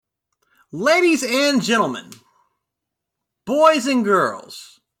Ladies and gentlemen, boys and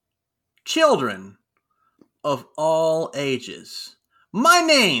girls, children of all ages, my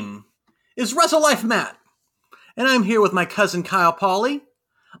name is WrestleLife Matt, and I'm here with my cousin Kyle Pauly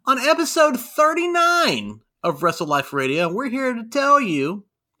on episode 39 of WrestleLife Radio, and we're here to tell you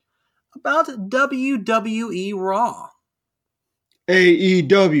about WWE Raw.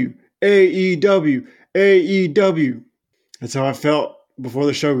 AEW, AEW, AEW. That's how I felt before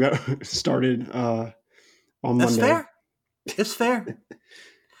the show got started on Monday. That's fair. It's fair.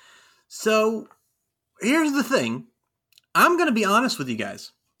 So, here's the thing. I'm going to be honest with you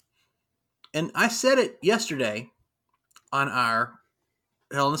guys. And I said it yesterday on our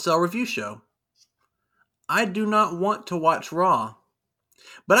Hell in a Cell review show. I do not want to watch Raw.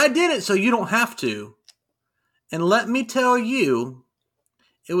 But I did it so you don't have to. And let me tell you,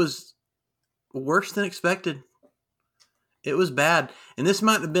 it was worse than expected. It was bad. And this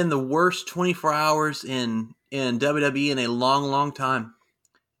might have been the worst 24 hours in WWE in a long, long time.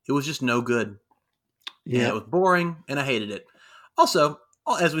 It was just no good. Yeah, it was boring, and I hated it. Also,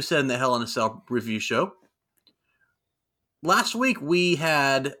 as we said in the Hell in a Cell review show, last week we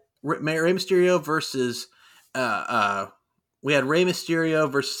had Rey Mysterio versus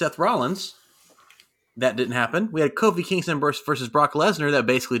Seth Rollins. That didn't happen. We had Kofi Kingston versus Brock Lesnar. That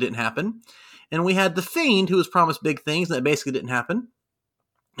basically didn't happen. And we had The Fiend, who was promised big things, and that basically didn't happen.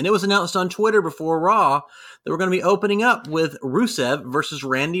 And it was announced on Twitter before Raw that we're going to be opening up with Rusev versus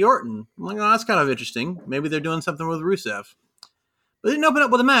Randy Orton. I'm like, oh, that's kind of interesting. Maybe they're doing something with Rusev. But they didn't open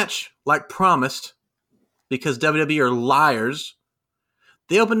up with a match, like promised, because WWE are liars.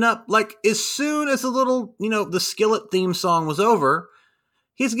 They opened up, like, as soon as the Skillet theme song was over,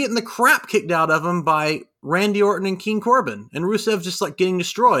 he's getting the crap kicked out of him by Randy Orton and King Corbin. And Rusev just, like, getting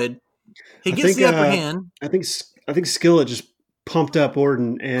destroyed. He gets the upper hand. I think Skillet just pumped up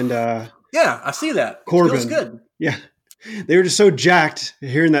Orton and yeah, I see that. Corbin. Skillet's good. Yeah. They were just so jacked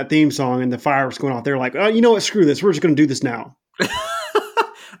hearing that theme song and the fireworks going off. They're like, oh, you know what? Screw this. We're just going to do this now.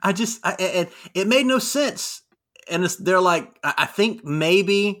 It made no sense. And they're like, I think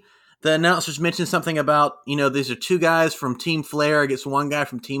maybe the announcers mentioned something about, these are two guys from Team Flair against one guy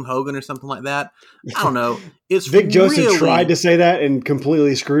from Team Hogan or something like that. I don't know. It's Vic Joseph tried to say that and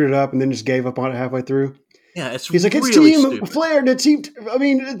completely screwed it up and then just gave up on it halfway through. Yeah, he's like, it's really Team stupid. Flair and it's Team. I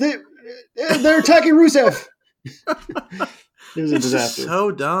mean, they're attacking Rusev. It was a disaster.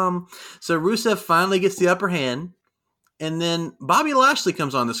 So dumb. So Rusev finally gets the upper hand, and then Bobby Lashley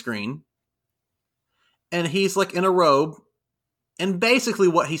comes on the screen, and he's like in a robe. And basically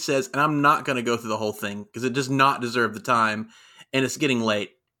what he says, and I'm not going to go through the whole thing because it does not deserve the time, and it's getting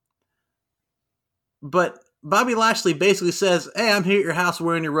late. But Bobby Lashley basically says, hey, I'm here at your house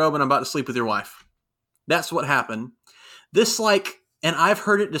wearing your robe, and I'm about to sleep with your wife. That's what happened. This, and I've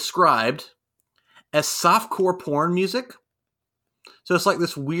heard it described as softcore porn music. So it's like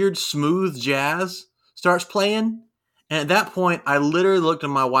this weird, smooth jazz starts playing. And at that point, I literally looked at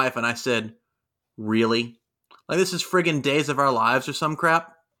my wife and I said, really? Like, this is friggin' Days of Our Lives or some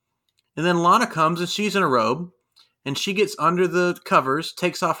crap? And then Lana comes and she's in a robe. And she gets under the covers,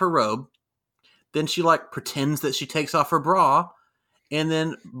 takes off her robe. Then she, pretends that she takes off her bra. And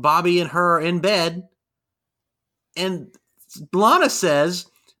then Bobby and her are in bed. And Lana says,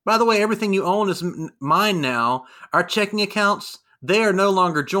 by the way, everything you own is mine now. Our checking accounts, they are no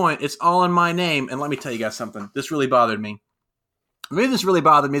longer joint. It's all in my name. And let me tell you guys something. This really bothered me. The reason this really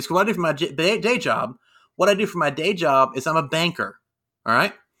bothered me is because what I do for my day job, is I'm a banker. All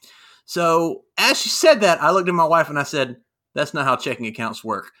right? So as she said that, I looked at my wife and I said, that's not how checking accounts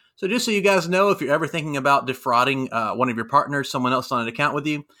work. So just so you guys know, if you're ever thinking about defrauding one of your partners, someone else on an account with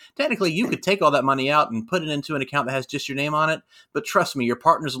you, technically you could take all that money out and put it into an account that has just your name on it. But trust me, your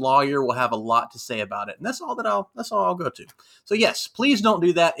partner's lawyer will have a lot to say about it, and that's all I'll go to. So yes, please don't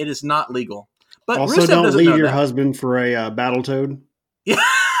do that. It is not legal. But also, Rusev don't leave your that. husband for a battle toad. Yeah.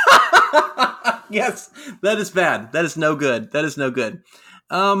 Yes, that is bad. That is no good.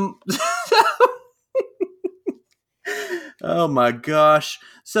 Oh my gosh.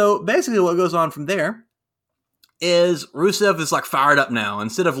 So basically what goes on from there is Rusev is fired up now.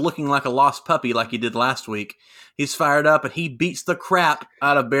 Instead of looking like a lost puppy like he did last week, he's fired up and he beats the crap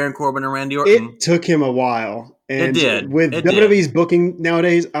out of Baron Corbin and Randy Orton. It took him a while. And it did. With WWE's booking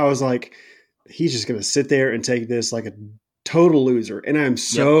nowadays, I was like, he's just going to sit there and take this like a total loser. And I'm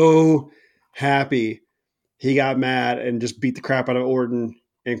so happy he got mad and just beat the crap out of Orton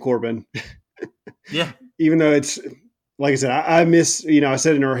and Corbin. Yeah. Even though it's, like I said, I miss, I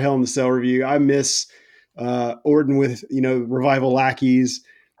said in our Hell in the Cell review, I miss Orton with, Revival lackeys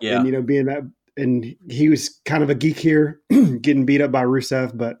and, being that, and he was kind of a geek here getting beat up by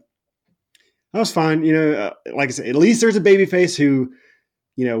Rusev, but That was fine. Like I said, at least there's a babyface who,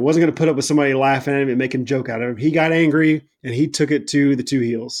 wasn't going to put up with somebody laughing at him and making a joke out of him. He got angry and he took it to the two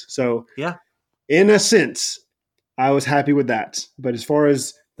heels. So, Yeah. in a sense, I was happy with that. But as far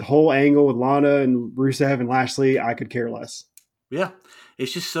as the whole angle with Lana and Rusev and Lashley, I could care less. Yeah.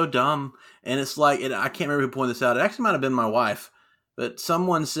 It's just so dumb. And it's like, I can't remember who pointed this out. It actually might have been my wife. But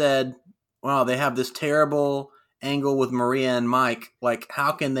someone said, wow, they have this terrible angle with Maria and Mike. Like,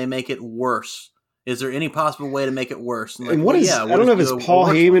 how can they make it worse? Is there any possible way to make it worse? And I don't know if it's Paul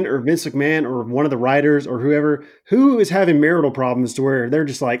Heyman or Vince McMahon or one of the writers or whoever who is having marital problems to where they're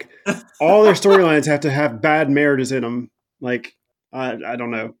just like, all their storylines have to have bad marriages in them. Like, I don't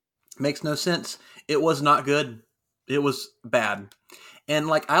know. Makes no sense. It was not good. It was bad. And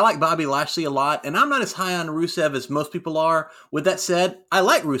like, I like Bobby Lashley a lot, and I'm not as high on Rusev as most people are. With that said, I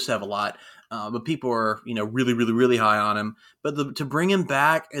like Rusev a lot, but people are, really, really, really high on him. But to bring him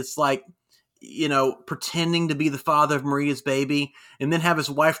back, it's like, pretending to be the father of Maria's baby, and then have his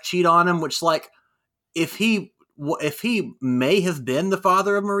wife cheat on him. Which, like, if he may have been the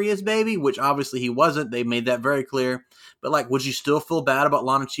father of Maria's baby, which obviously he wasn't, they made that very clear. But like, would you still feel bad about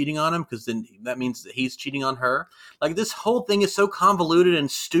Lana cheating on him? Because then that means that he's cheating on her. Like, this whole thing is so convoluted and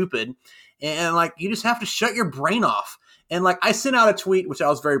stupid. And like, you just have to shut your brain off. And like, I sent out a tweet, which I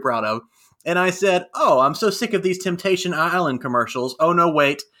was very proud of. And I said, oh, I'm so sick of these Temptation Island commercials. Oh, no,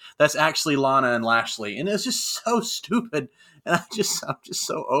 wait. That's actually Lana and Lashley. And it's just so stupid. And I'm just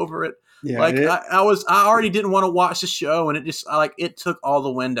so over it. Yeah, like, I already didn't want to watch the show. And it took all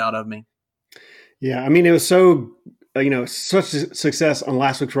the wind out of me. Yeah. I mean, it was so... such a success on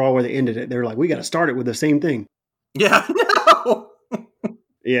last week's Raw where they ended it. They were like, we got to start it with the same thing. Yeah, no.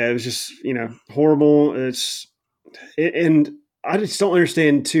 Yeah, it was just, horrible. And I just don't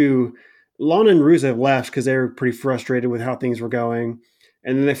understand too. Lana and Rusev left because they were pretty frustrated with how things were going.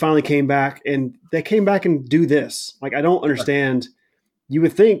 And then they finally came back and do this. Like, I don't understand. You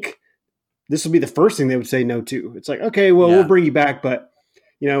would think this would be the first thing they would say no to. It's like, okay, well, we'll bring you back, but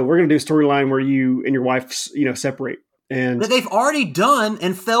we're going to do a storyline where you and your wife, separate. And that they've already done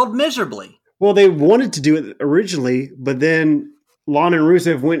and failed miserably. Well, they wanted to do it originally, but then Lana and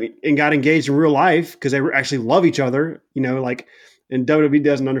Rusev went and got engaged in real life because they actually love each other, and WWE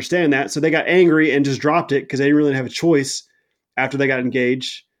doesn't understand that. So they got angry and just dropped it because they didn't really have a choice after they got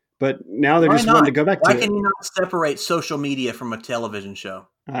engaged. But now they're just wanting to go back to it. Why can you not separate social media from a television show?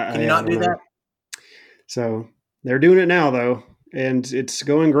 Can you not do that? So they're doing it now, though. And it's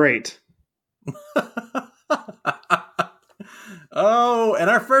going great. Oh, and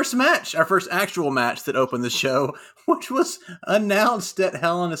our first actual match that opened the show, which was announced at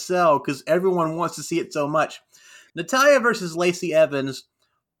Hell in a Cell because everyone wants to see it so much. Natalya versus Lacey Evans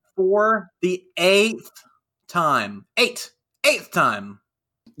for the eighth time. Eighth time.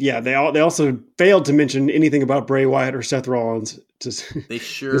 Yeah, they also failed to mention anything about Bray Wyatt or Seth Rollins. They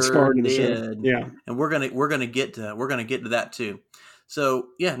sure did. The yeah, and we're gonna get to that too. So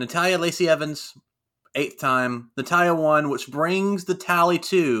yeah, Natalya, Lacey Evans, 8th time. Natalya won, which brings the tally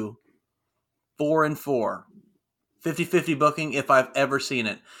to 4-4. 50-50 booking if I've ever seen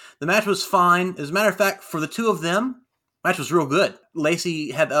it. The match was fine. As a matter of fact, for the two of them, the match was real good.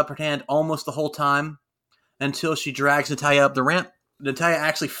 Lacey had the upper hand almost the whole time until she drags Natalya up the ramp. Natalya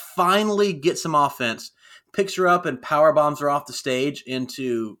actually finally gets some offense, picks her up and power bombs her off the stage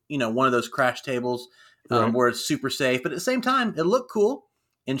into, one of those crash tables where it's super safe. But at the same time, it looked cool.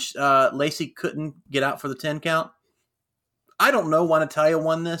 And Lacey couldn't get out for the 10 count. I don't know why Natalya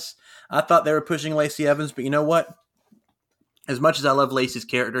won this. I thought they were pushing Lacey Evans, but you know what? As much as I love Lacey's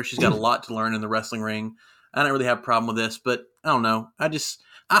character, she's got a lot to learn in the wrestling ring. I don't really have a problem with this, but I don't know.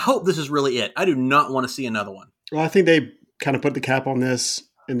 I hope this is really it. I do not want to see another one. Well, I think they kind of put the cap on this,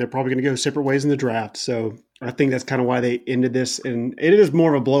 and they're probably going to go separate ways in the draft. So I think that's kind of why they ended this. And it is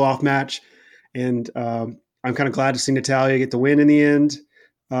more of a blow-off match. And I'm kind of glad to see Natalya get the win in the end.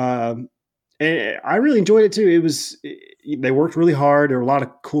 And I really enjoyed it too. They worked really hard. There were a lot of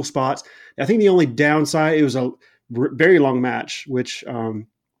cool spots. I think the only downside, it was a very long match, which kind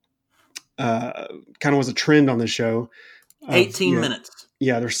of was a trend on the show. 18 minutes.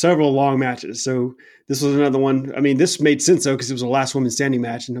 Yeah, there's several long matches. So this was another one. I mean, this made sense though because it was the last woman standing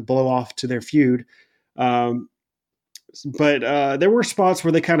match and a blow off to their feud. But there were spots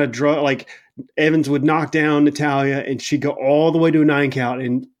where they kind of like Evans would knock down Natalya and she'd go all the way to a 9 count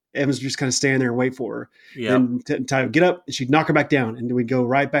and Evans would just kind of stand there and wait for her. Yeah. And Natalya would get up and she'd knock her back down and we'd go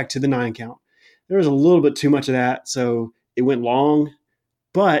right back to the 9 count. There was a little bit too much of that. So it went long,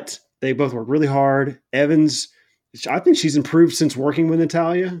 but they both worked really hard. Evans I think she's improved since working with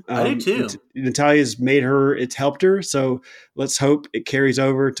Natalia. I do too. Natalia's made her, it's helped her. So let's hope it carries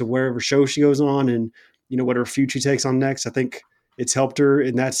over to wherever show she goes on and, whatever feud she takes on next. I think it's helped her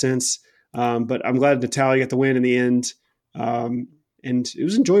in that sense. But I'm glad Natalia got the win in the end. And it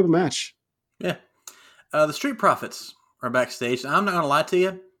was an enjoyable match. Yeah. The Street Profits are backstage. I'm not going to lie to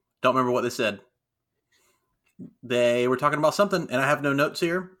you. Don't remember what they said. They were talking about something, and I have no notes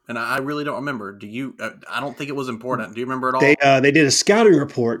here, and I really don't remember. Do you? I don't think it was important. Do you remember it all? They did a scouting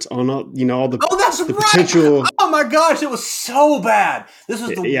report on all the that's the right. Potential. Oh my gosh, it was so bad. This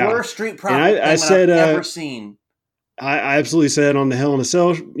was the worst Street Profits I've ever seen. I absolutely said on the Hell in a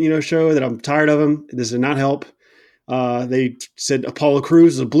Cell show that I'm tired of them. This did not help. They said Apollo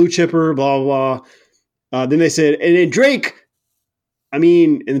Crews is a blue chipper, blah blah blah. Then they said, and then Drake.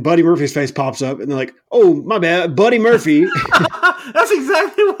 And Buddy Murphy's face pops up, and they're like, "Oh, my bad, Buddy Murphy." That's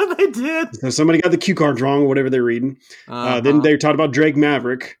exactly what they did. So somebody got the cue cards wrong, or whatever they're reading. Then they talked about Drake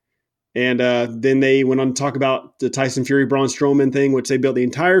Maverick, and then they went on to talk about the Tyson Fury Braun Strowman thing, which they built the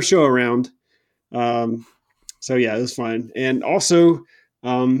entire show around. So yeah, it was fun, and also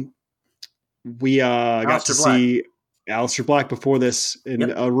we got to see Aleister Black before this in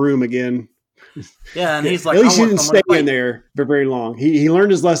a room again. Yeah, and he's like, at least he didn't stay in there for very long. He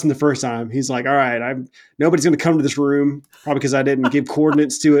learned his lesson the first time. He's like, all right, nobody's going to come to this room, probably because I didn't give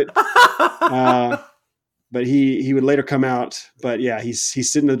coordinates to it. But he would later come out. But yeah, he's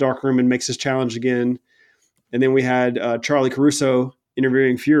sitting in the dark room and makes his challenge again. And then we had Charlie Caruso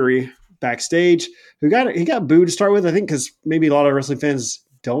interviewing Fury backstage, he got booed to start with, I think, because maybe a lot of wrestling fans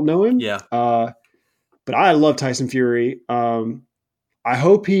don't know him. Yeah. But I love Tyson Fury. I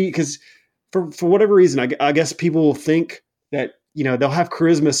hope because for whatever reason, I guess people think that, they'll have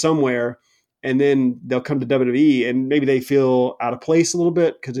charisma somewhere and then they'll come to WWE and maybe they feel out of place a little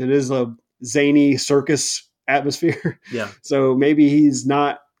bit because it is a zany circus atmosphere. Yeah. So maybe he's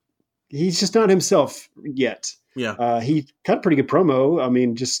just not himself yet. Yeah. He cut a pretty good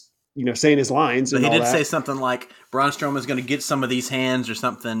promo. Just, saying his lines. But he did say something like Braun Strowman's going to get some of these hands or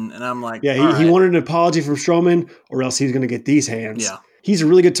something. And I'm like, yeah, he wanted an apology from Strowman or else he's going to get these hands. Yeah. He's a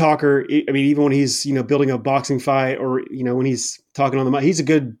really good talker. Even when he's, building a boxing fight or, when he's talking on the mic, he's a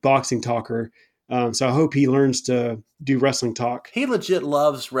good boxing talker. So I hope he learns to do wrestling talk. He legit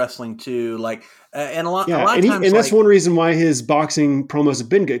loves wrestling too. Like, and a lot of times. And that's one reason why his boxing promos have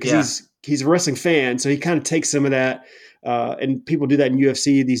been good because he's a wrestling fan. So he kind of takes some of that. And people do that in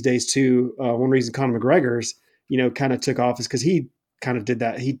UFC these days too. One reason Conor McGregor's, kind of took off is because he kind of did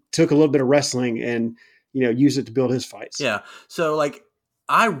that. He took a little bit of wrestling and, used it to build his fights. Yeah. So like,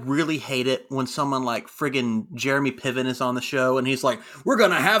 I really hate it when someone like friggin' Jeremy Piven is on the show and he's like, we're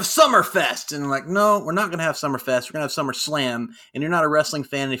going to have Summerfest. And I'm like, no, we're not going to have Summerfest. We're going to have SummerSlam. And you're not a wrestling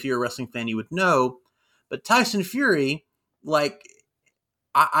fan. And if you're a wrestling fan, you would know. But Tyson Fury, like,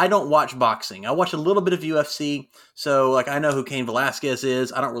 I don't watch boxing. I watch a little bit of UFC. So like, I know who Cain Velasquez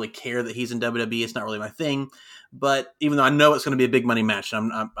is. I don't really care that he's in WWE. It's not really my thing. But even though I know it's going to be a big money match,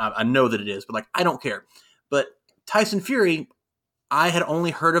 I know that it is, but like, I don't care. But Tyson Fury, I had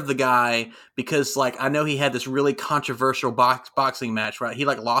only heard of the guy because, like, I know he had this really controversial boxing match, right? He,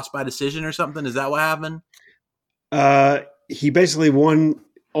 like, lost by decision or something. Is that what happened? He basically won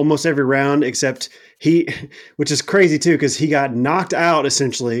almost every round except which is crazy, too, because he got knocked out,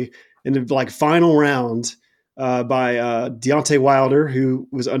 essentially, in the, like, final round by Deontay Wilder, who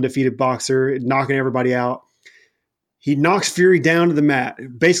was undefeated boxer, knocking everybody out. He knocks Fury down to the mat,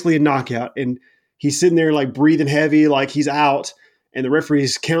 basically a knockout, and he's sitting there, like, breathing heavy, like he's out. And the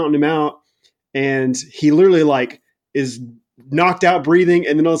referee's counting him out, and he literally like is knocked out breathing,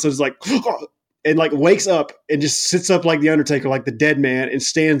 and then also is like, and like wakes up and just sits up like the Undertaker, like the dead man, and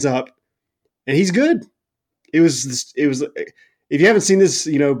stands up, and he's good. It was. If you haven't seen this,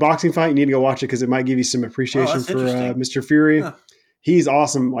 boxing fight, you need to go watch it because it might give you some appreciation for Mr. Fury. Huh. He's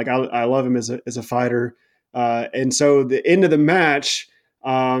awesome. Like I love him as a fighter. And so the end of the match,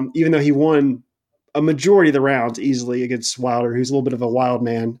 even though he won a majority of the rounds easily against Wilder, who's a little bit of a wild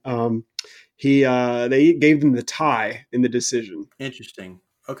man. They gave him the tie in the decision. Interesting.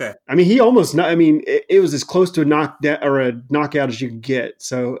 Okay. He almost. It was as close to a knockout as you could get.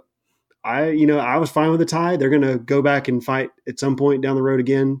 So I was fine with the tie. They're going to go back and fight at some point down the road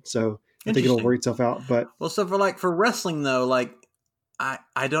again. So I think it'll work itself out. But so for wrestling though, like.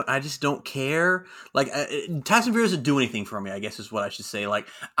 I just don't care. Like Tyson Fury doesn't do anything for me, I guess is what I should say. Like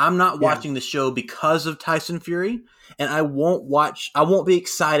I'm not watching the show because of Tyson Fury, and I won't be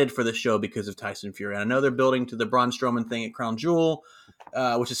excited for the show because of Tyson Fury. And I know they're building to the Braun Strowman thing at Crown Jewel,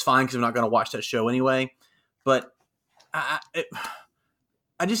 which is fine because I'm not going to watch that show anyway. But I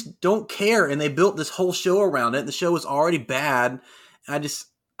I just don't care. And they built this whole show around it. The show was already bad. I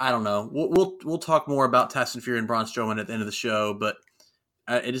don't know. We'll talk more about Tyson Fury and Braun Strowman at the end of the show, but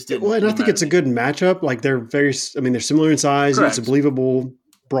it just didn't. Well, and I think it's a good matchup. Like they're they're similar in size. Correct. It's a believable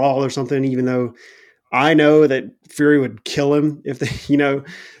brawl or something, even though I know that Fury would kill him if they,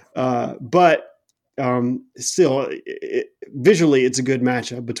 but still, visually, it's a good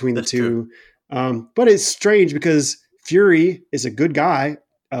matchup between the two. But it's strange because Fury is a good guy.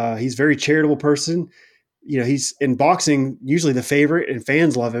 He's a very charitable person. He's in boxing usually the favorite, and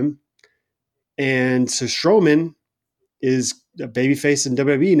fans love him. And so Strowman is a babyface in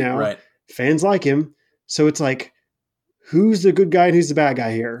WWE now. Right. Fans like him. So it's like, who's the good guy and who's the bad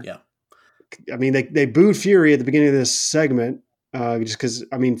guy here? Yeah. I mean, they booed Fury at the beginning of this segment just because,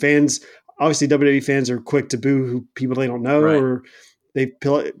 fans, obviously WWE fans are quick to boo people they don't know, right. or they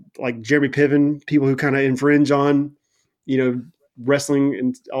like Jeremy Piven, people who kind of infringe on, wrestling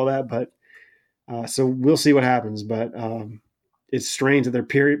and all that. But so we'll see what happens. But it's strange that they're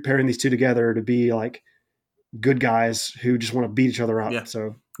pairing these two together to be like good guys who just want to beat each other up. Yeah.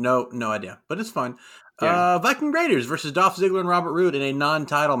 So no idea, but it's fine. Yeah. Viking Raiders versus Dolph Ziggler and Robert Roode in a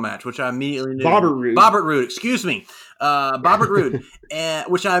non-title match, which I immediately knew. Bobbert Roode, excuse me. Bobbert Roode,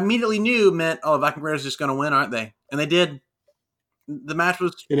 which I immediately knew meant, Viking Raiders are just going to win, aren't they? And they did. The match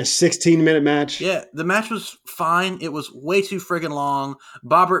was in a 16-minute match. Yeah, the match was fine. It was way too friggin' long.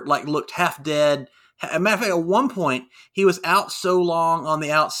 Bobbert looked half dead. As a matter of fact, at one point he was out so long on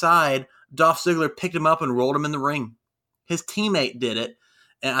the outside, Dolph Ziggler picked him up and rolled him in the ring. His teammate did it,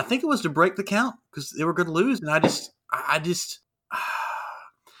 and I think it was to break the count because they were going to lose. And I just,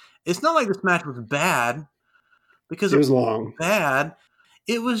 it's not like this match was bad because it was long. Bad.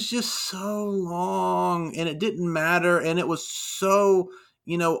 It was just so long, and it didn't matter, and it was so,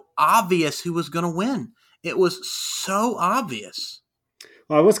 obvious who was going to win. It was so obvious.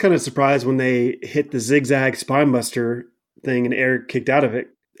 Well, I was kind of surprised when they hit the zigzag spinebuster thing and Eric kicked out of it.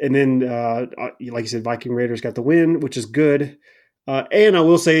 And then, like you said, Viking Raiders got the win, which is good. And I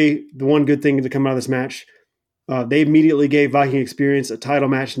will say the one good thing to come out of this match, they immediately gave Viking Experience a title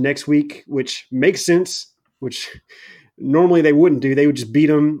match next week, which makes sense, which normally they wouldn't do. They would just beat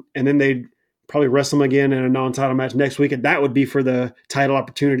them, and then they'd probably wrestle them again in a non-title match next week, and that would be for the title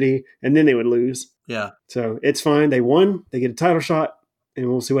opportunity, and then they would lose. Yeah. So it's fine. They won. They get a title shot, and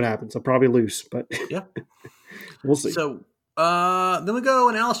we'll see what happens. They'll probably lose, but yeah, we'll see. So then we go,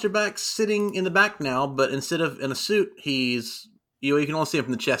 and Aleister Black's sitting in the back now, but instead of in a suit, he's you can only see him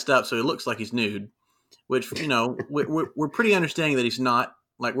from the chest up, so he looks like he's nude, which we're pretty understanding that he's not.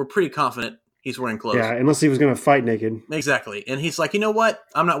 Like, we're pretty confident he's wearing clothes. Yeah, unless he was going to fight naked. Exactly. And he's like, you know what?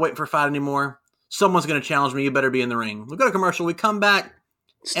 I'm not waiting for a fight anymore. Someone's going to challenge me. You better be in the ring. We go to commercial. We come back.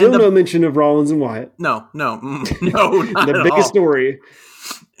 Still no mention of Rollins and Wyatt. No, not the biggest story.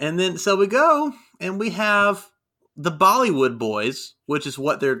 And then, so we go, and we have the Bollywood Boys, which is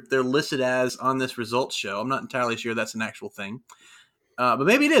what they're listed as on this results show. I'm not entirely sure that's an actual thing. But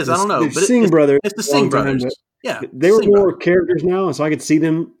maybe it is. I don't know. But Singh brothers. It's the Singh brothers. Yeah. They were more characters now, so I could see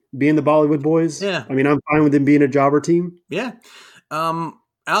them being the Bollywood Boys. Yeah. I mean, I'm fine with them being a jobber team. Yeah.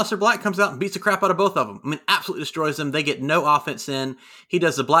 Aleister Black comes out and beats the crap out of both of them. I mean, absolutely destroys them. They get no offense in. He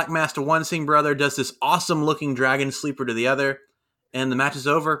does the Black Mass to one Singh brother, does this awesome-looking dragon sleeper to the other, and the match is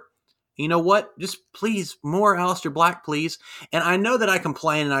over. You know what? Just please, more Aleister Black, please. And I know that I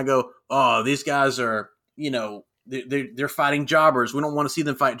complain and I go, oh, these guys are, they're fighting jobbers. We don't want to see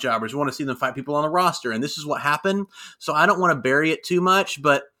them fight jobbers. We want to see them fight people on the roster. And this is what happened. So I don't want to bury it too much,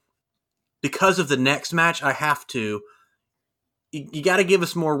 but because of the next match, I have to. You got to give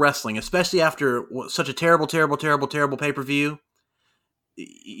us more wrestling, especially after such a terrible pay-per-view.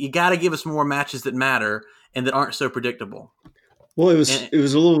 You got to give us more matches that matter and that aren't so predictable. Well, it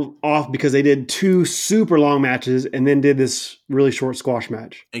was a little off because they did 2 super long matches and then did this really short squash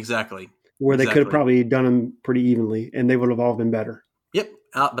match. Exactly. Where they could have probably done them pretty evenly, and they would have all been better. Yep,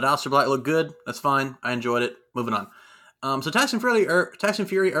 but Aleister Black looked good. That's fine. I enjoyed it. Moving on. So Tyson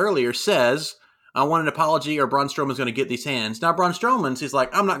Fury earlier says, I want an apology or Braun Strowman's going to get these hands. Now, Braun Strowman's, he's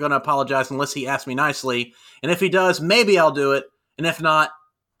like, I'm not going to apologize unless he asks me nicely. And if he does, maybe I'll do it. And if not,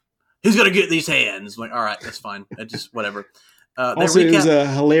 he's going to get these hands. I'm like, all right, that's fine. Just whatever. Also, it was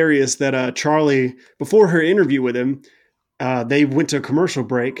hilarious that Charlie, before her interview with him, they went to a commercial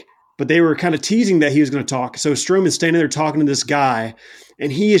break, but they were kind of teasing that he was going to talk. So Strowman's standing there talking to this guy, and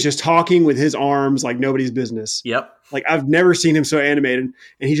he is just talking with his arms like nobody's business. Yep. Like, I've never seen him so animated.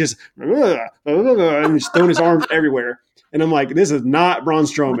 And he's just, and he's throwing his arms everywhere. And I'm like, this is not Braun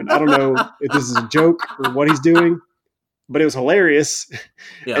Strowman. I don't know if this is a joke or what he's doing, but it was hilarious.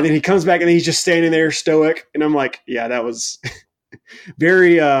 Yeah. And then he comes back and he's just standing there stoic. And I'm like, yeah, that was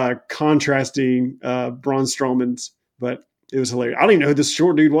very contrasting Braun Strowman's, but it was hilarious. I don't even know who this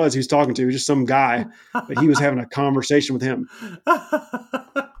short dude was he was talking to. He was just some guy, but he was having a conversation with him.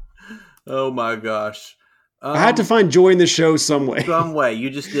 Oh my gosh. I had to find joy in the show some way. Some way. You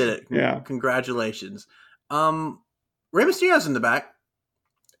just did it. Yeah. Congratulations. Rey Mysterio's in the back,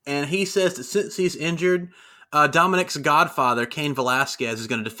 and he says that since he's injured, Dominic's godfather, Cain Velasquez, is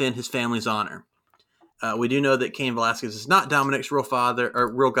going to defend his family's honor. We do know that Cain Velasquez is not Dominic's real father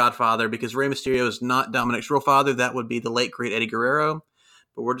or real godfather, because Rey Mysterio is not Dominic's real father. That would be the late great Eddie Guerrero.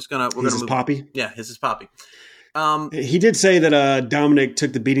 But we're gonna move. Poppy. Yeah, his is Poppy. He did say that Dominic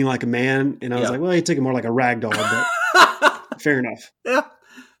took the beating like a man, and I was like, well, he took it more like a rag doll, but fair enough. Yeah,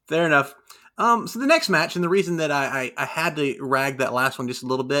 fair enough. So the next match, and the reason that I had to rag that last one just a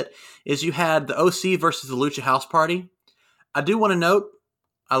little bit, is you had the OC versus the Lucha House Party. I do want to note,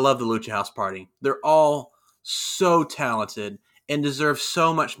 I love the Lucha House Party. They're all so talented and deserve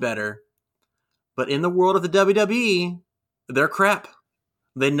so much better. But in the world of the WWE, they're crap.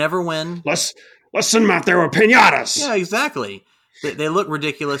 They never win. Let's send them out there with pinatas. Yeah, exactly. They look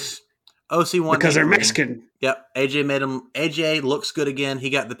ridiculous. OC won because they're Mexican. Yep. AJ looks good again. He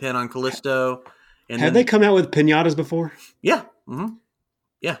got the pin on Callisto. And have they come out with pinatas before? Yeah. Mm-hmm.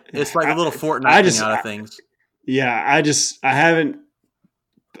 Yeah. It's like a little Fortnite pinata things. Yeah. I haven't.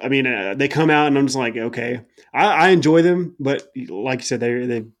 I mean, they come out and I'm just like, okay. I enjoy them, but like you said,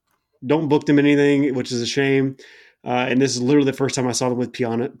 they don't book them in anything, which is a shame. And this is literally the first time I saw them with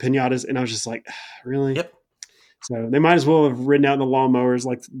pinatas, and I was just like, really? Yep. So they might as well have ridden out in the lawnmowers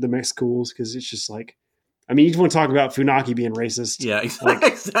like the Mexicools, because it's just like, I mean, you want to talk about Funaki being racist. Yeah, like,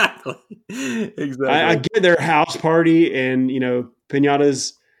 exactly. I get their house party, and,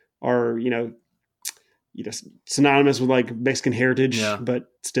 pinatas are, synonymous with like Mexican heritage,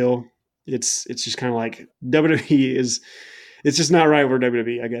 but still it's just kind of like WWE it's just not right for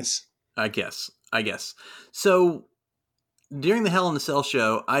WWE, I guess. So during the Hell in a Cell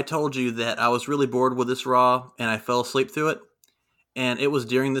show, I told you that I was really bored with this Raw, and I fell asleep through it. And it was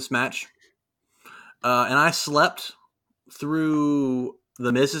during this match. And I slept through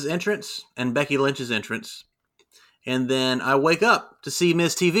the Miz's entrance and Becky Lynch's entrance. And then I wake up to see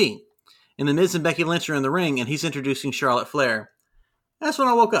Miz TV. And the Miz and Becky Lynch are in the ring, and he's introducing Charlotte Flair. That's when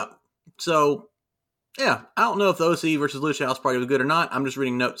I woke up. So, yeah, I don't know if the OC versus Lucha House Party was good or not. I'm just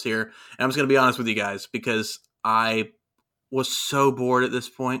reading notes here. And I'm just going to be honest with you guys, because I was so bored at this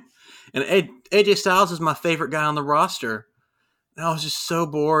point. And AJ Styles is my favorite guy on the roster. And I was just so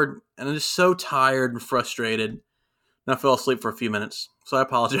bored, and I'm just so tired and frustrated. And I fell asleep for a few minutes. So I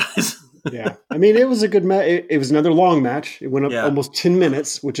apologize. Yeah. I mean, it was a good match. It was another long match. It went up almost 10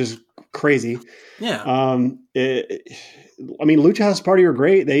 minutes, which is crazy. Yeah. I mean, Lucha House Party are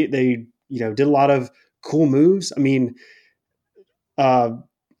great. They did a lot of cool moves. I mean,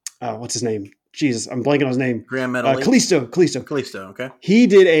 what's his name? Jesus, I'm blanking on his name. Grand Metalik. Kalisto. Okay. He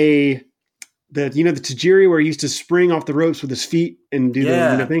did the Tajiri where he used to spring off the ropes with his feet and do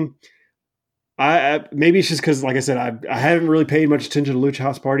the thing. I maybe it's just because, like I said, I haven't really paid much attention to Lucha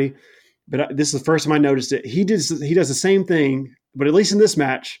House Party, but this is the first time I noticed it. He does the same thing, but at least in this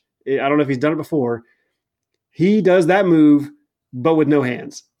match, I don't know if he's done it before. He does that move, but with no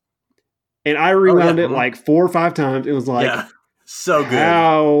hands. And I rewound it like 4 or 5 times. It was like, so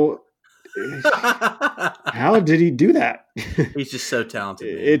good. How did he do that? He's just so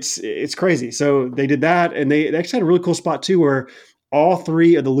talented. It's crazy. So they did that, and they actually had a really cool spot too, where all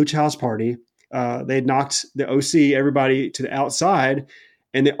 3 of the Lucha House Party, they had knocked the OC, everybody, to the outside,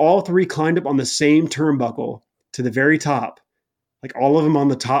 and they all 3 climbed up on the same turnbuckle to the very top, like all of them on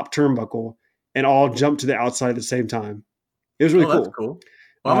the top turnbuckle, and all jumped to the outside at the same time. It was really cool. That's cool.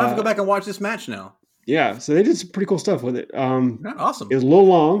 Well, I'm going to have to go back and watch this match now. Yeah, so they did some pretty cool stuff with it. Awesome. It was a little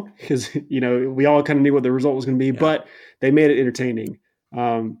long because, we all kind of knew what the result was going to be, but they made it entertaining.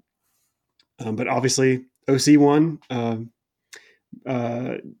 But obviously, OC won.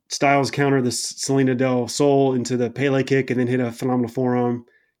 Styles countered the Selena Del Sol into the Pele kick and then hit a phenomenal forearm,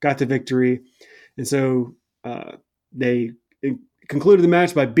 got the victory. And so they concluded the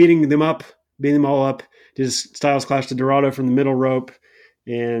match by beating them all up. Did Styles Clash to Dorado from the middle rope.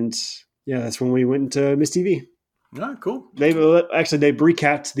 And that's when we went into Miss TV. Oh, cool. They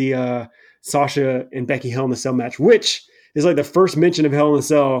recapped the Sasha and Becky Hell in a Cell match, which is like the first mention of Hell in a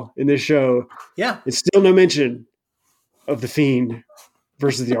Cell in this show. Yeah. It's still no mention of The Fiend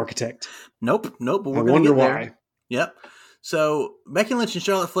versus the Architect. Nope. But we're I wonder why. There. Yep. So Becky Lynch and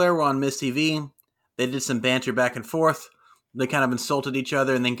Charlotte Flair were on Miss TV. They did some banter back and forth. They kind of insulted each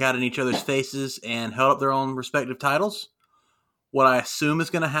other and then got in each other's faces and held up their own respective titles. What I assume is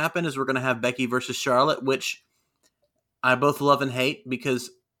going to happen is we're going to have Becky versus Charlotte, which I both love and hate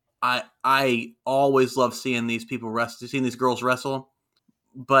because I always love seeing these people wrestle, seeing these girls wrestle,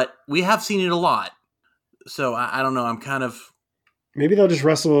 but we have seen it a lot. So I don't know. I'm kind of Maybe they'll just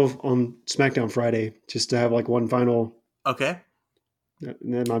wrestle on SmackDown Friday just to have like one final. okay.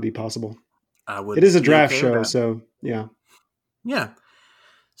 That might be possible. I would. It is a be draft okay with show, that. so yeah. Yeah.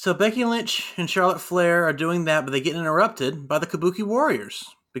 So Becky Lynch and Charlotte Flair are doing that, but they get interrupted by the Kabuki Warriors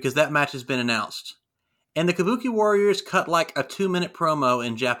because that match has been announced. And the Kabuki Warriors cut like a 2-minute promo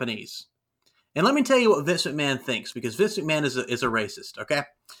in Japanese. And let me tell you what Vince McMahon thinks, because Vince McMahon is a racist, okay?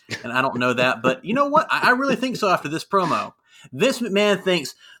 And I don't know that, but you know what? I really think so after this promo. Vince McMahon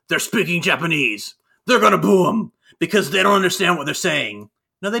thinks they're speaking Japanese. They're going to boo them because they don't understand what they're saying.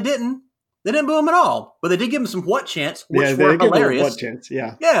 No, they didn't. They didn't boo him at all, but they did give him some what chants, which were hilarious. What chants?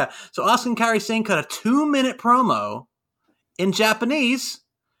 Yeah. Yeah. So Asuka and Kairi Sane cut a 2-minute promo in Japanese,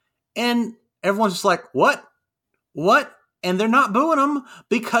 and everyone's just like, what? What? And they're not booing them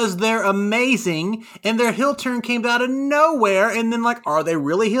because they're amazing, and their heel turn came out of nowhere, and then like, are they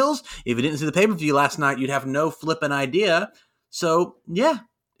really heels? If you didn't see the pay-per-view last night, you'd have no flipping idea. So, yeah,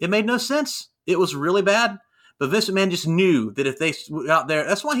 it made no sense. It was really bad. But Vince McMahon just knew that if they out there,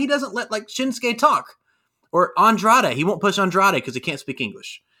 that's why he doesn't let like Shinsuke talk or Andrade. He won't push Andrade because he can't speak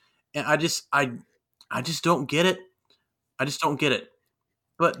English. And I just don't get it. I just don't get it.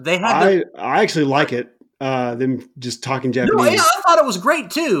 But they had. I actually like it. Them just talking Japanese. No, yeah, I thought it was great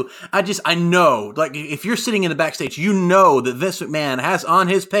too. I know, like if you're sitting in the backstage, you know that Vince McMahon has on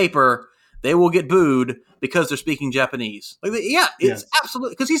his paper they will get booed because they're speaking Japanese. Like, yeah, it's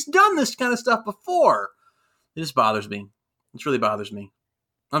absolutely because he's done this kind of stuff before. It just bothers me. It really bothers me.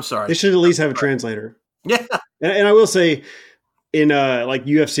 I'm sorry. They should at least have a translator. Yeah. And I will say, in like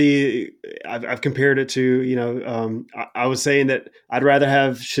UFC, I've compared it to, I was saying that I'd rather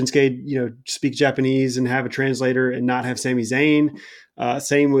have Shinsuke, speak Japanese and have a translator and not have Sami Zayn.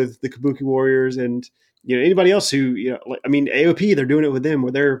 Same with the Kabuki Warriors and, anybody else who, AOP, they're doing it with them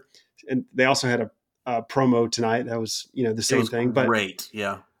and they also had a promo tonight. That was, the same thing. But great.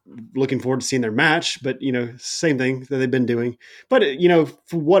 Yeah. Looking forward to seeing their match, but same thing that they've been doing. But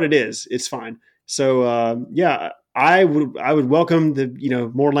for what it is, it's fine. So I would welcome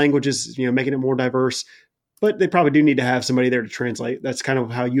the more languages, making it more diverse. But they probably do need to have somebody there to translate. That's kind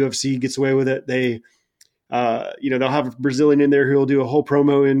of how UFC gets away with it. They, they'll have a Brazilian in there who will do a whole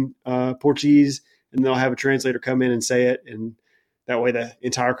promo in Portuguese, and they'll have a translator come in and say it, and that way the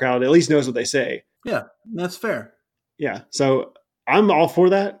entire crowd at least knows what they say. Yeah, that's fair. Yeah, so I'm all for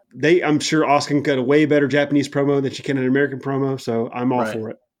that. I'm sure Asuka can cut a way better Japanese promo than she can an American promo, so I'm all for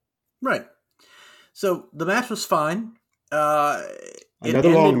it. Right. So the match was fine. Another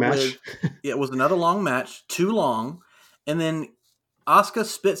long match. It was another long match, too long. And then Asuka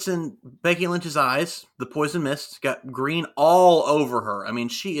spits in Becky Lynch's eyes. The poison mist got green all over her. I mean,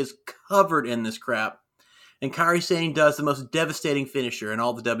 she is covered in this crap. And Kairi Sane does the most devastating finisher in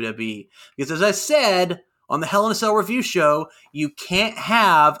all the WWE. Because as I said on the Hell in a Cell review show, you can't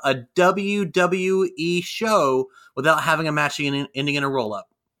have a WWE show without having a match ending in a roll-up.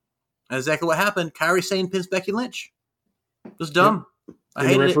 That's exactly what happened. Kairi Sane pins Becky Lynch. It was dumb. Yep. I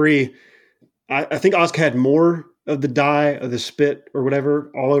hated the referee, I think Asuka had more of the dye of the spit or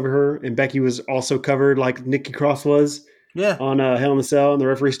whatever all over her, and Becky was also covered like Nikki Cross was on Hell in a Cell, and the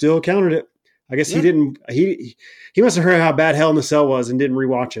referee still countered it. I guess he didn't. He must have heard how bad Hell in a Cell was and didn't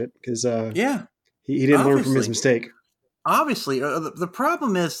rewatch it because he didn't learn from his mistake. Obviously, the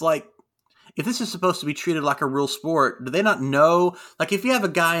problem is like if this is supposed to be treated like a real sport, do they not know? Like if you have a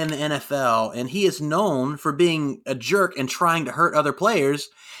guy in the NFL and he is known for being a jerk and trying to hurt other players,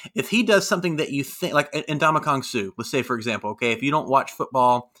 if he does something that you think like in Ndamukong Suh, let's say for example, okay, if you don't watch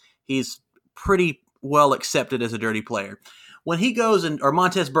football, he's pretty well accepted as a dirty player. When he goes or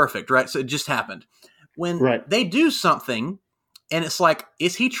Montez Burfict, right? So it just happened. When they do something and it's like,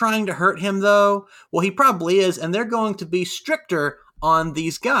 is he trying to hurt him though? Well, he probably is. And they're going to be stricter on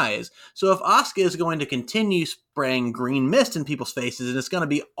these guys. So if Asuka is going to continue spraying green mist in people's faces and it's going to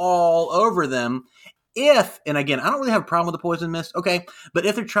be all over them, and again, I don't really have a problem with the poison mist. Okay. But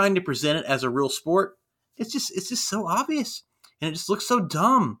if they're trying to present it as a real sport, it's just so obvious and it just looks so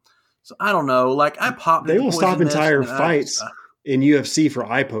dumb. So I don't know. Like I popped. They will stop entire fights in UFC for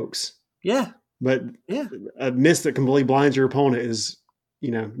eye pokes. Yeah, but a mist that completely blinds your opponent is,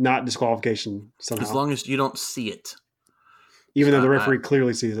 not disqualification somehow. As long as you don't see it, even though the referee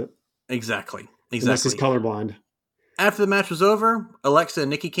clearly sees it. Exactly. Unless he's colorblind. After the match was over, Alexa and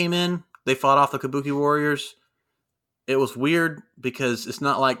Nikki came in. They fought off the Kabuki Warriors. It was weird because it's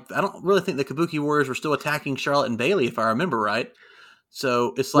not like I don't really think the Kabuki Warriors were still attacking Charlotte and Bayley, if I remember right.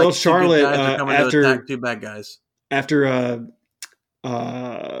 So it's like Charlotte two good guys are coming to attack two bad guys. after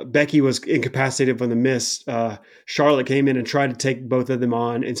Becky was incapacitated from the mist, Charlotte came in and tried to take both of them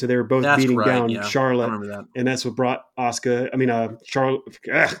on, and so they were both That's beating right. down Yeah, I Charlotte, remember that. and that's what brought Charlotte,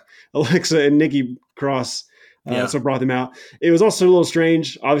 Alexa and Nikki Cross. Yeah. That's what brought them out. It was also a little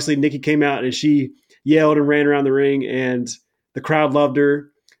strange. Obviously, Nikki came out and she yelled and ran around the ring, and the crowd loved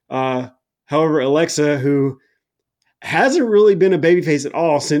her. However, Alexa, who hasn't really been a babyface at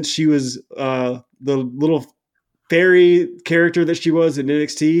all since she was the little fairy character that she was in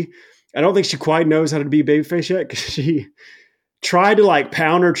NXT, I don't think she quite knows how to be a babyface yet, because she tried to like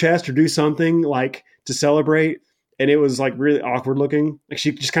pound her chest or do something like to celebrate, and it was like really awkward looking. Like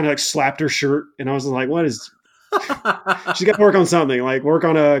she just kind of like slapped her shirt, and I was like, what is she's got to work on something, like work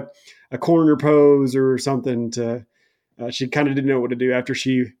on a corner pose or something to she kind of didn't know what to do after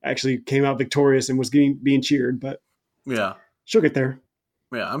she actually came out victorious and was being cheered, but Yeah. she'll get there.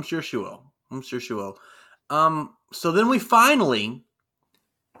 Yeah, I'm sure she will. So then we finally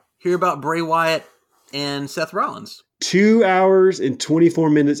hear about Bray Wyatt and Seth Rollins. 2 hours and 24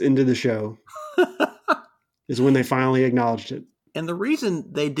 minutes into the show is when they finally acknowledged it. And the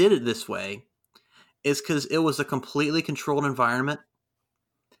reason they did it this way is because it was a completely controlled environment.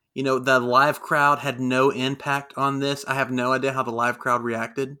 You know, the live crowd had no impact on this. I have no idea how the live crowd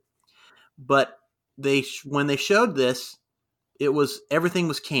reacted. But when they showed this, everything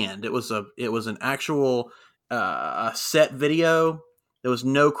was canned. It was an actual set video. There was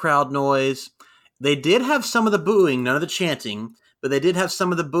no crowd noise. They did have some of the booing, none of the chanting, but they did have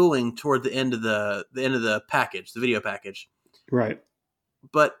some of the booing toward the end of the package, the video package. Right.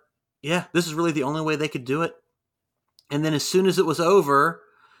 But yeah, this is really the only way they could do it. And then as soon as it was over,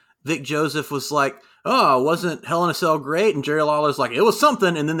 Vic Joseph was like, "Oh, wasn't Hell in a Cell great?" And Jerry Lawler's like, "It was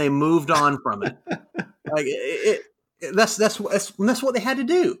something." And then they moved on from it. Like that's what they had to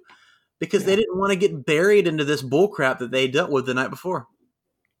do, because they didn't want to get buried into this bullcrap that they dealt with the night before.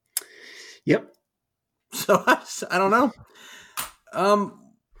 Yep. So I don't know.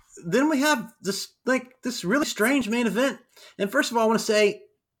 Then we have this really strange main event. And first of all, I want to say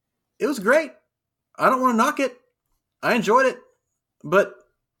it was great. I don't want to knock it. I enjoyed it, but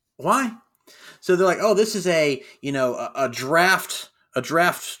why? So they're like, "Oh, this is a draft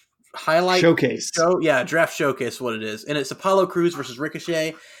highlight showcase show." Yeah, draft showcase, what it is. And it's Apollo Crews versus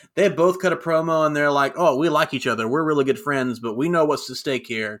Ricochet. They both cut a promo and they're like, "Oh, we like each other. We're really good friends, but we know what's at stake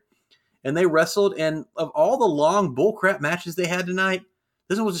here." And they wrestled, and of all the long bullcrap matches they had tonight,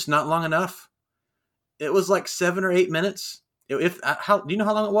 this one was just not long enough. It was like 7 or 8 minutes. Do you know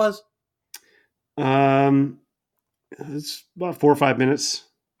how long it was? It's about 4 or 5 minutes.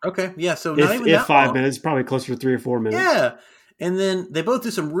 Okay, yeah, so not even if that 5 long. minutes, probably closer to 3 or 4 minutes. Yeah, and then they both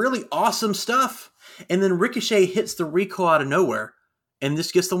do some really awesome stuff, and then Ricochet hits the Rico out of nowhere, and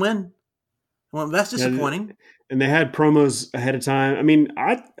this gets the win. Well, that's disappointing. And they had promos ahead of time. I mean,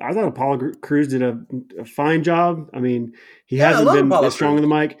 I thought Apollo Crews did a fine job. I mean, he hasn't been that strong on the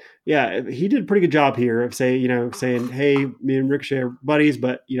mic. Yeah, he did a pretty good job here of saying, "Hey, me and Ricochet are buddies,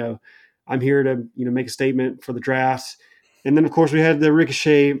 but I'm here to make a statement for the drafts." And then of course we had the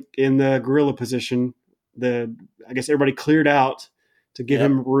Ricochet in the gorilla position. I guess everybody cleared out to give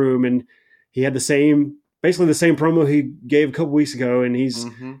him room, and he had basically the same promo he gave a couple weeks ago, and he's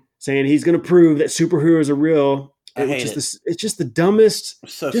saying he's going to prove that superheroes are real. It's just the dumbest.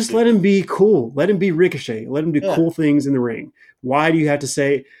 So just stupid. Let him be cool. Let him be Ricochet. Let him do cool things in the ring. Why do you have to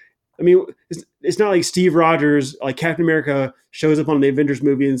say? I mean, it's not like Steve Rogers, like Captain America, shows up on the Avengers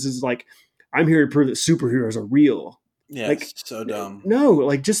movie and says like, "I'm here to prove that superheroes are real." Yeah, like, it's so dumb. No,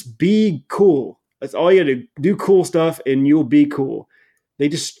 like just be cool. That's all you got to do. Cool stuff, and you'll be cool. They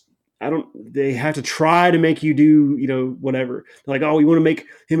have to try to make you do, whatever. They're like, "Oh, we want to make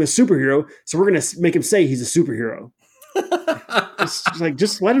him a superhero, so we're going to make him say he's a superhero." It's just like,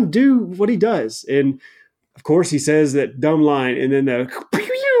 just let him do what he does. And of course he says that dumb line, and then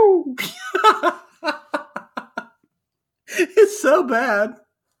it's so bad.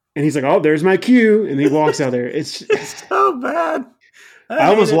 And he's like, "Oh, there's my cue." And he walks out there. It's so bad. I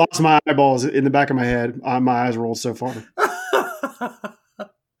almost lost my eyeballs in the back of my head. My eyes rolled so far.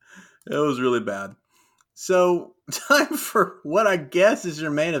 It was really bad. So, time for what I guess is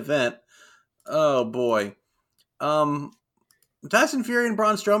your main event. Oh, boy. Tyson Fury and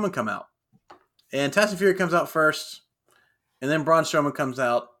Braun Strowman come out. And Tyson Fury comes out first, and then Braun Strowman comes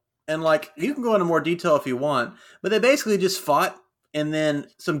out. And, you can go into more detail if you want, but they basically just fought, and then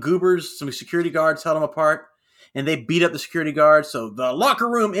some goobers, some security guards held them apart, and they beat up the security guards, so the locker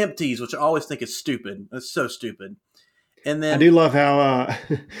room empties, which I always think is stupid. It's so stupid. And then I do love how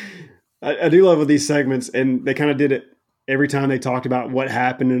I do love with these segments, and they kind of did it every time they talked about what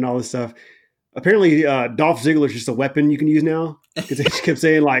happened and all this stuff. apparently Dolph Ziggler's just a weapon you can use now because they kept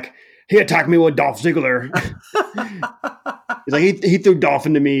saying like he attacked me with Dolph Ziggler. He's like he threw Dolph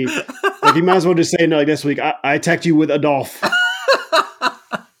into me. Like you might as well just say no. Like this week I attacked you with a Dolph.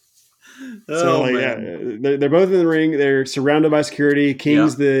 So like they're both in the ring. They're surrounded by security.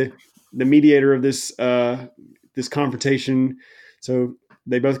 King's the mediator of this this confrontation. So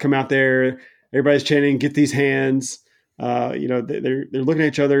they both come out there. Everybody's chanting, "Get these hands!" They're looking at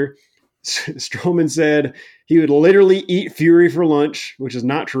each other. Strowman said he would literally eat Fury for lunch, which is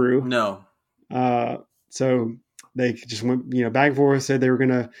not true. No. So they just went back and forth. Said they were going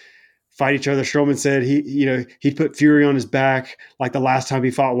to fight each other. Strowman said he'd put Fury on his back like the last time he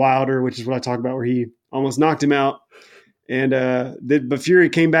fought Wilder, which is what I talked about, where he almost knocked him out. And but Fury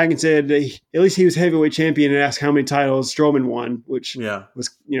came back and said at least he was heavyweight champion, and asked how many titles Strowman won, which was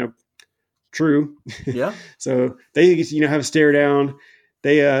true. Yeah. So they have a stare down.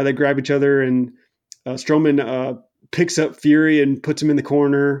 They grab each other, and Strowman picks up Fury and puts him in the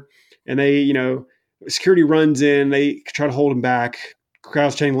corner. And they security runs in. They try to hold him back.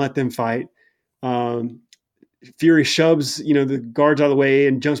 Crowd's chanting, "Let them fight." Fury shoves the guards out of the way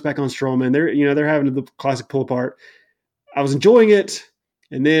and jumps back on Strowman. They're having the classic pull apart. I was enjoying it,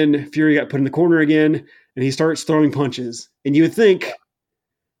 and then Fury got put in the corner again, and he starts throwing punches. And you would think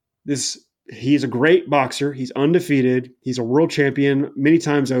he's a great boxer. He's undefeated. He's a world champion many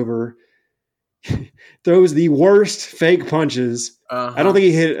times over. Throws the worst fake punches. I don't think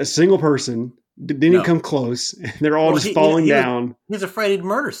he hit a single person. Didn't even come close. They're all just falling down. He's afraid he'd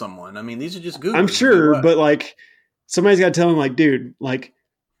murder someone. I mean, these are just goobers. I'm sure, but like somebody's got to tell him, like, dude, like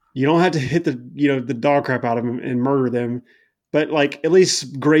you don't have to hit the the dog crap out of them and murder them, but like at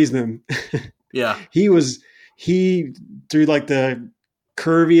least graze them. Yeah, he threw like the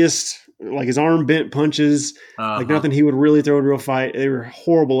curviest, like his arm bent punches, like nothing he would really throw in a real fight. They were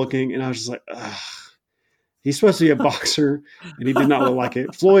horrible looking, and I was just like, ugh. He's supposed to be a boxer, and he did not look like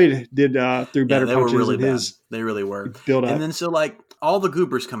it. Floyd did threw better punches really in his. They really were. Build up. And then so like all the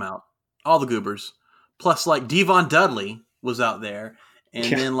goobers come out, all the goobers, plus like Devon Dudley was out there, and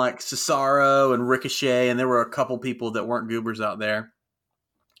then like Cesaro and Ricochet, and there were a couple people that weren't goobers out there,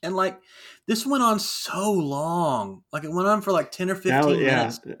 and like this went on so long, like it went on for like 10 or 15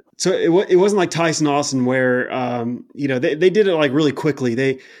 minutes. So it wasn't like Tyson Austin where they did it like really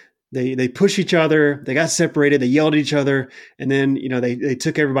quickly. They pushed each other. They got separated. They yelled at each other, and then they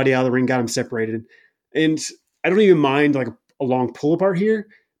took everybody out of the ring, got them separated. And I don't even mind like a long pull apart here,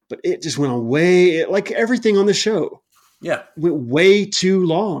 but it just went on like everything on the show. Yeah, went way too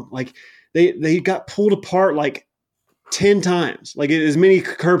long. Like they got pulled apart like 10 times, like as many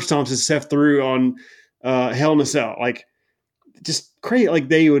curb stomps as Seth threw on Hell in a Cell. Like just crazy. Like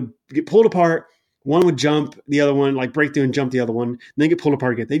they would get pulled apart. One would jump, the other one like break through and jump the other one, and then get pulled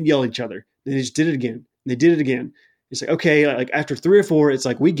apart again. They'd yell at each other. They just did it again. And they did it again. It's like, okay, like after 3 or 4, it's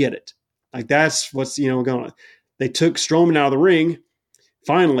like, we get it. Like that's what's going on. They took Strowman out of the ring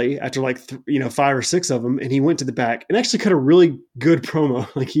finally after like 5 or 6 of them, and he went to the back and actually cut a really good promo.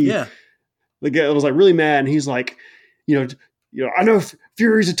 Like it was like really mad, and he's like, I know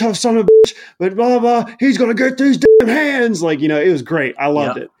Fury's a tough son of a bitch, but blah blah blah. He's gonna get these damn hands. Like it was great. I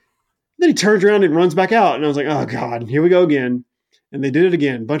loved it. Then he turns around and runs back out, and I was like, "Oh God, here we go again!" And they did it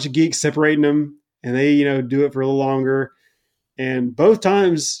again. A bunch of geeks separating them, and they, do it for a little longer. And both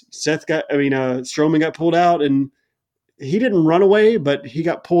times, Strowman got pulled out, and he didn't run away, but he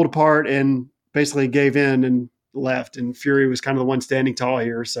got pulled apart and basically gave in and left. And Fury was kind of the one standing tall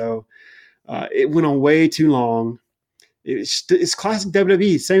here, so it went on way too long. It's classic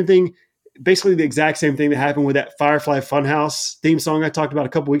WWE. Same thing. Basically the exact same thing that happened with that Firefly Funhouse theme song I talked about a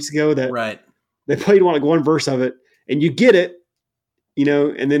couple weeks ago. That they played like one verse of it, and you get it,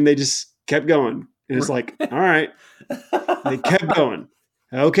 and then they just kept going, and it's like, all right, they kept going.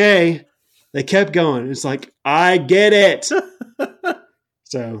 Okay, they kept going. It's like, I get it.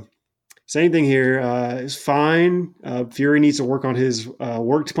 So same thing here. It's fine. Fury needs to work on his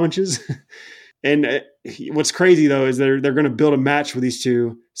worked punches. And what's crazy though is they're going to build a match with these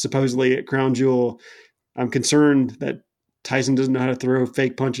two supposedly at Crown Jewel. I'm concerned that Tyson doesn't know how to throw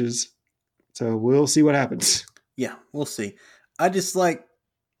fake punches, so we'll see what happens. Yeah, we'll see. I just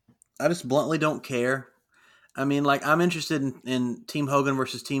bluntly don't care. I mean, like I'm interested in Team Hogan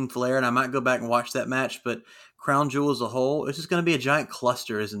versus Team Flair, and I might go back and watch that match. But Crown Jewel as a whole, it's just going to be a giant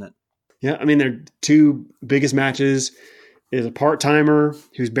cluster, isn't it? Yeah, I mean, their two biggest matches is a part-timer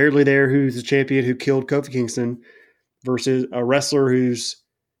who's barely there, who's the champion, who killed Kofi Kingston, versus a wrestler who's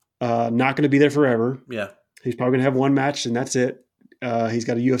not going to be there forever. Yeah. He's probably going to have one match, and that's it. He's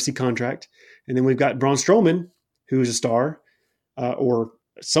got a UFC contract. And then we've got Braun Strowman, who's a star, or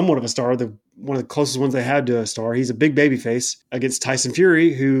somewhat of a star, the one of the closest ones they had to a star. He's a big baby face against Tyson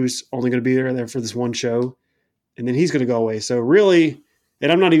Fury, who's only going to be there for this one show. And then he's going to go away. So really,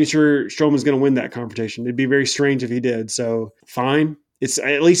 and I'm not even sure Strowman's going to win that confrontation. It'd be very strange if he did. So fine. It's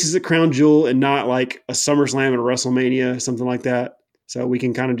at least it's a crown jewel and not like a SummerSlam and a WrestleMania, something like that. So we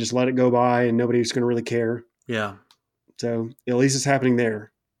can kind of just let it go by and nobody's going to really care. Yeah. So at least it's happening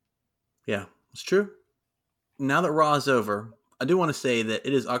there. Yeah, it's true. Now that Raw is over, I do want to say that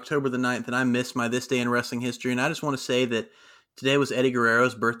it is October the 9th and I miss my This Day in Wrestling History. And I just want to say that today was Eddie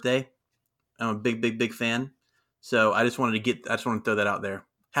Guerrero's birthday. I'm a big, big, big fan. So I just wanted to throw that out there.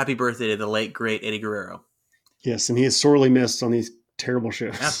 Happy birthday to the late, great Eddie Guerrero. Yes, and he is sorely missed on these terrible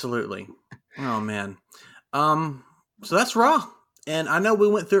shows. Absolutely. Oh, man. So that's Raw. And I know we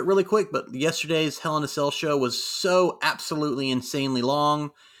went through it really quick, but yesterday's Hell in a Cell show was so absolutely insanely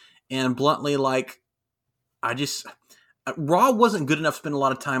long. And bluntly, like, Raw wasn't good enough to spend a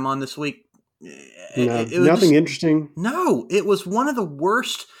lot of time on this week. It was nothing interesting. No, it was one of the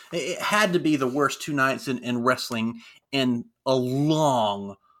worst. It had to be the worst 2 nights in wrestling in a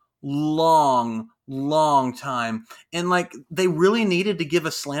long, long, long time. And like, they really needed to give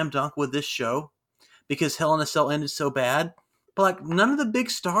a slam dunk with this show because Hell in a Cell ended so bad. But like, none of the big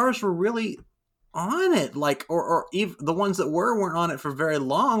stars were really on it. Like, or even the ones that weren't on it for very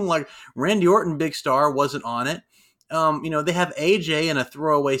long. Like Randy Orton, big star, wasn't on it. They have AJ in a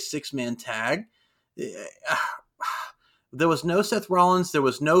throwaway 6-man tag. There was no Seth Rollins. There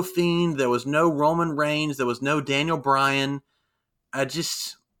was no Fiend. There was no Roman Reigns. There was no Daniel Bryan. I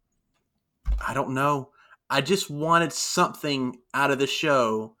don't know. I just wanted something out of the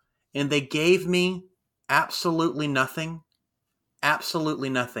show, and they gave me absolutely nothing. Absolutely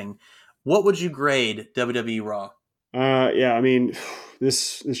nothing. What would you grade WWE Raw? Yeah, I mean,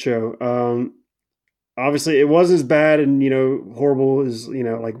 this show. Obviously, it wasn't as bad and horrible as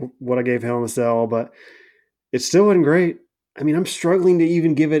like what I gave Hell in a Cell, but it still wasn't great. I mean, I'm struggling to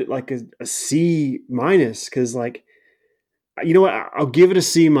even give it like a C minus because, like, you know what? I'll give it a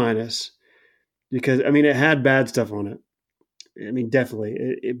C minus because I mean it had bad stuff on it. I mean,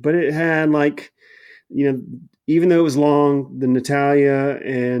 definitely, but it had like even though it was long, the Natalya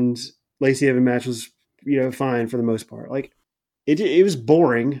and Lacey Evans match was fine for the most part. Like it was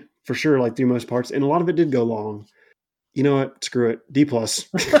boring for sure, like through most parts, and a lot of it did go long. You know what? Screw it. D plus.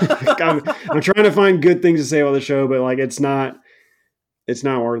 I'm trying to find good things to say about the show, but like it's not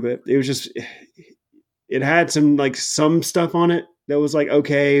worth it. It was just it had some stuff on it that was like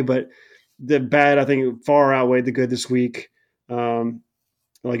okay, but the bad I think far outweighed the good this week.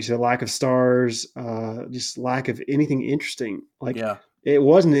 Like you said, lack of stars, just lack of anything interesting. Like It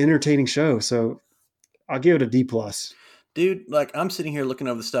wasn't an entertaining show, so I'll give it a D plus. Dude, like I'm sitting here looking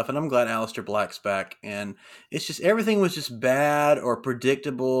over the stuff and I'm glad Aleister Black's back, and it's just everything was just bad or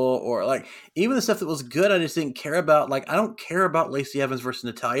predictable, or like even the stuff that was good I just didn't care about. Like I don't care about Lacey Evans versus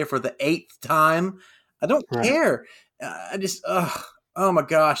Natalya for the 8th time. I don't care. I just oh my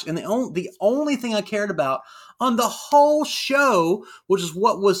gosh. And the only thing I cared about on the whole show, which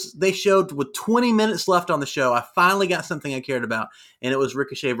is they showed with 20 minutes left on the show, I finally got something I cared about, and it was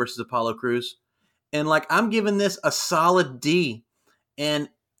Ricochet versus Apollo Crews. And like, I'm giving this a solid D, and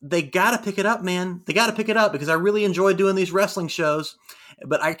they got to pick it up, man. They got to pick it up because I really enjoy doing these wrestling shows,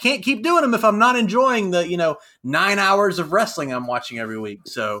 but I can't keep doing them if I'm not enjoying the, 9 hours of wrestling I'm watching every week.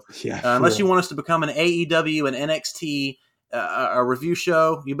 So unless you want us to become an AEW and NXT a review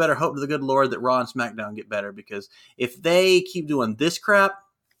show, you better hope to the good Lord that Raw and SmackDown get better, because if they keep doing this crap,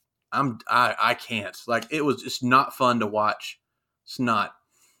 I can't. Like, it was just not fun to watch. It's not.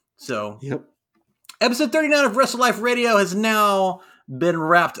 So, yep. Episode 39 of Wrestle Life Radio has now been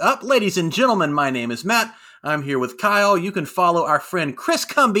wrapped up. Ladies and gentlemen, my name is Matt. I'm here with Kyle. You can follow our friend Chris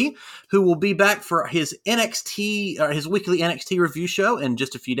Cumby, who will be back for his his weekly NXT review show in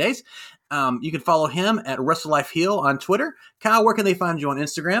just a few days. You can follow him at Wrestle Life Heel on Twitter. Kyle, where can they find you on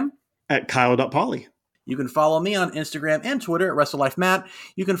Instagram? At Kyle.Polly. You can follow me on Instagram and Twitter at WrestleLifeMatt.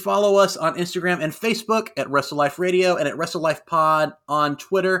 You can follow us on Instagram and Facebook at Wrestle Life Radio and at Wrestle Life Pod on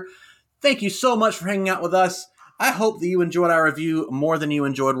Twitter. Thank you so much for hanging out with us. I hope that you enjoyed our review more than you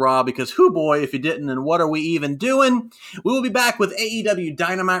enjoyed Raw, because whoo boy, if you didn't, then what are we even doing? We will be back with AEW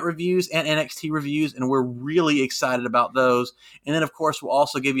Dynamite reviews and NXT reviews, and we're really excited about those. And then, of course, we'll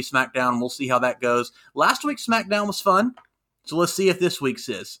also give you SmackDown. We'll see how that goes. Last week's SmackDown was fun, so let's see if this week's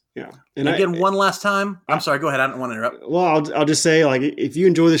is. Yeah. And again, one last time. I'm sorry, go ahead. I don't want to interrupt. Well, I'll just say, like, if you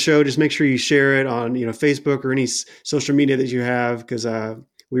enjoy the show, just make sure you share it on Facebook or any social media that you have, because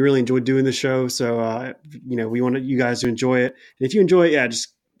we really enjoyed doing the show. So, we want you guys to enjoy it. And if you enjoy it, just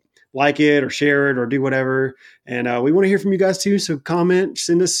like it or share it or do whatever. And we want to hear from you guys too. So comment,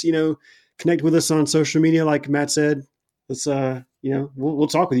 send us, connect with us on social media, like Matt said. Let's we'll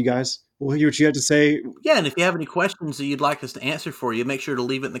talk with you guys. We'll hear what you have to say. Yeah, and if you have any questions that you'd like us to answer for you, make sure to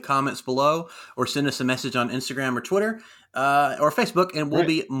leave it in the comments below or send us a message on Instagram or Twitter or Facebook, and we'll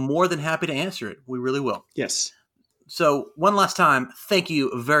be more than happy to answer it. We really will. Yes. So one last time, thank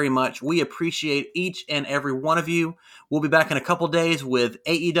you very much. We appreciate each and every one of you. We'll be back in a couple days with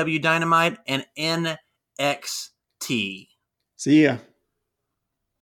AEW Dynamite and NXT. See ya.